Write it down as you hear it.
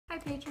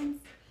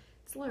patrons,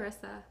 it's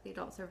Larissa, the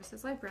Adult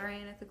Services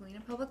Librarian at the Galena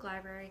Public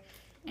Library,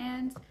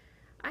 and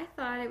I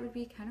thought it would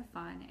be kind of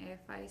fun if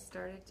I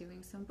started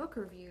doing some book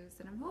reviews,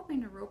 and I'm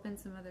hoping to rope in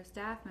some other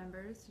staff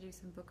members to do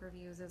some book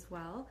reviews as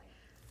well.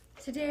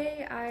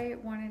 Today I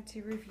wanted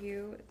to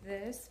review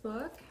this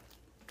book,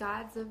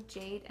 Gods of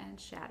Jade and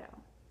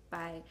Shadow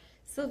by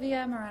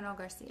Silvia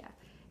Moreno-Garcia,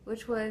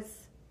 which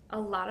was a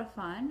lot of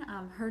fun.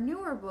 Her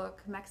newer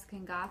book,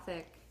 Mexican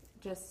Gothic,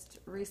 just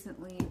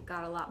recently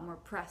got a lot more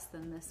press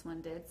than this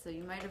one did, so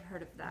you might have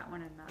heard of that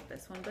one and not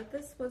this one, but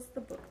this was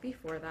the book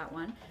before that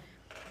one.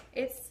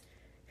 It's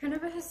kind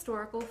of a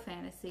historical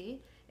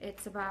fantasy.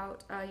 It's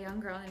about a young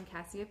girl named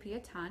Cassiopeia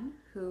Tun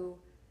who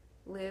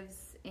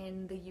lives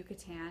in the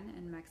Yucatan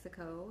in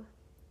Mexico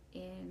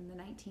in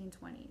the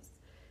 1920s.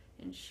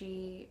 And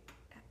she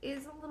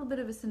is a little bit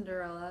of a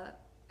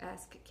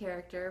Cinderella-esque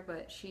character,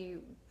 but she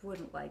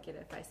wouldn't like it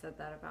if I said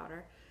that about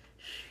her.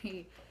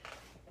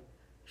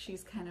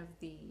 She's kind of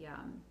the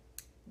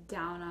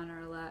down on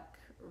her luck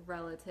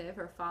relative.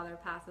 Her father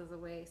passes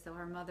away, so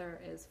her mother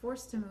is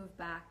forced to move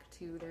back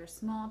to their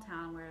small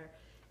town where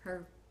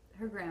her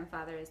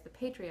grandfather is the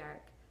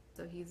patriarch.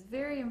 So he's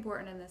very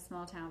important in this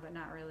small town, but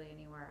not really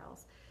anywhere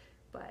else.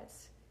 But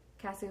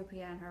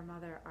Cassiopeia and her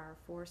mother are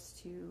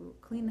forced to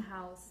clean the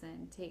house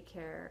and take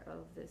care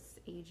of this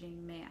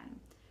aging man,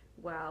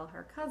 while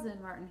her cousin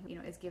Martin,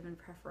 is given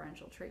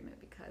preferential treatment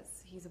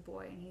because he's a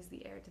boy and he's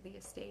the heir to the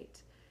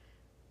estate.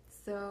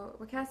 So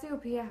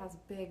Cassiopeia has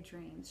big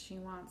dreams. She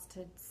wants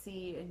to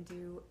see and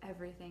do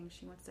everything.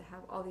 She wants to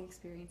have all the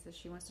experiences.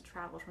 She wants to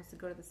travel. She wants to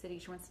go to the city.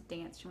 She wants to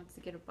dance. She wants to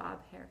get a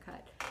bob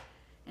haircut.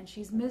 And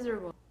she's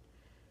miserable.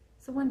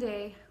 So one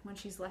day, when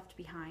she's left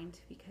behind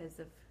because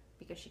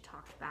she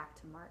talked back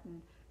to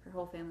Martin, her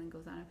whole family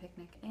goes on a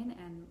picnic, and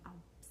in a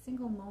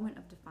single moment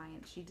of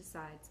defiance, she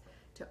decides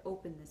to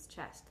open this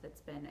chest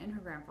that's been in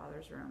her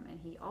grandfather's room, and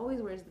he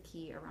always wears the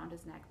key around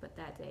his neck, but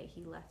that day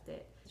he left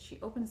it. She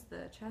opens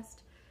the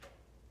chest,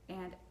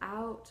 and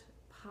out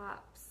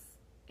pops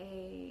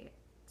a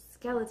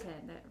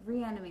skeleton that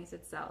reanimates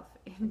itself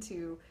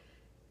into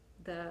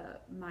the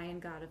Mayan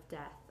god of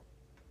death.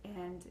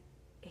 And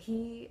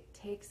he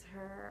takes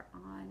her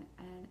on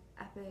an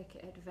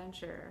epic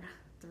adventure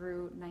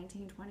through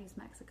 1920s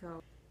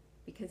Mexico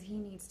because he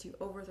needs to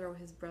overthrow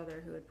his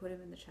brother who had put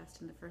him in the chest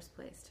in the first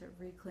place to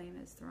reclaim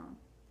his throne.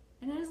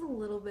 And it has a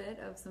little bit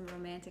of some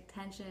romantic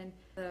tension.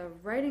 The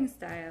writing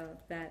style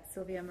that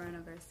Silvia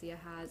Moreno-Garcia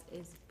has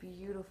is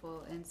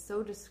beautiful and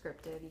so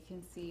descriptive. You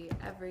can see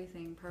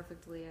everything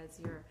perfectly as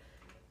you're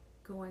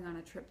going on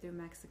a trip through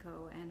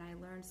Mexico, and I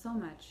learned so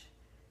much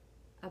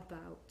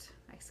about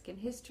Mexican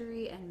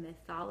history and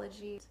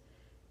mythology.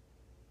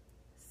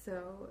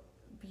 So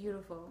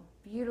beautiful,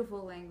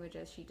 beautiful language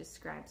as she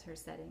describes her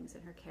settings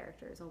and her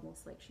characters,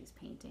 almost like she's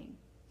painting.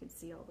 You can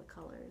see all the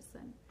colors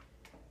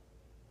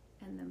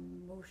and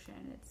the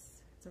motion.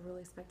 It's a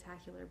really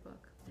spectacular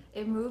book.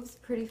 It moves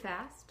pretty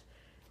fast.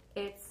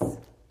 It's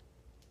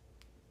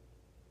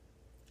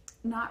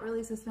not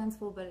really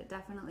suspenseful, but it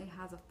definitely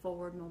has a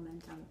forward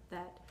momentum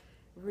that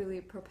really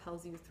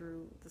propels you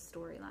through the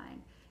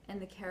storyline.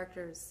 And the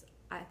characters,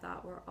 I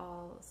thought, were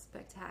all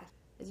spectacular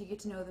as you get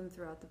to know them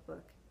throughout the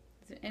book.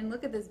 And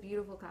look at this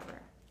beautiful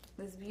cover.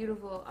 This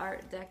beautiful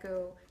Art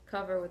Deco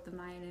cover with the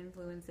Mayan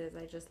influences.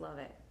 I just love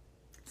it.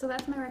 So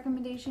that's my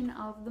recommendation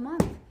of the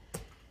month.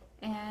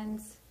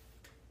 And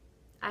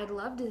I'd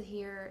love to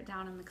hear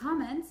down in the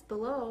comments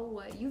below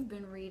what you've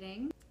been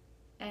reading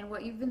and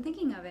what you've been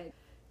thinking of it.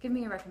 Give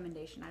me a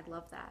recommendation. I'd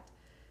love that.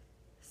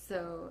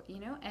 So,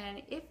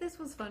 and if this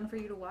was fun for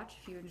you to watch,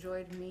 if you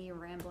enjoyed me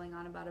rambling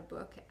on about a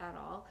book at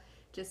all,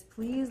 just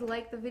please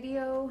like the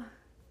video,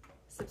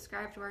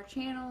 subscribe to our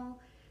channel,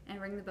 and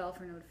ring the bell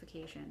for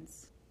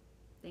notifications.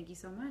 Thank you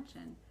so much,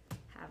 and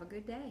have a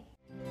good day.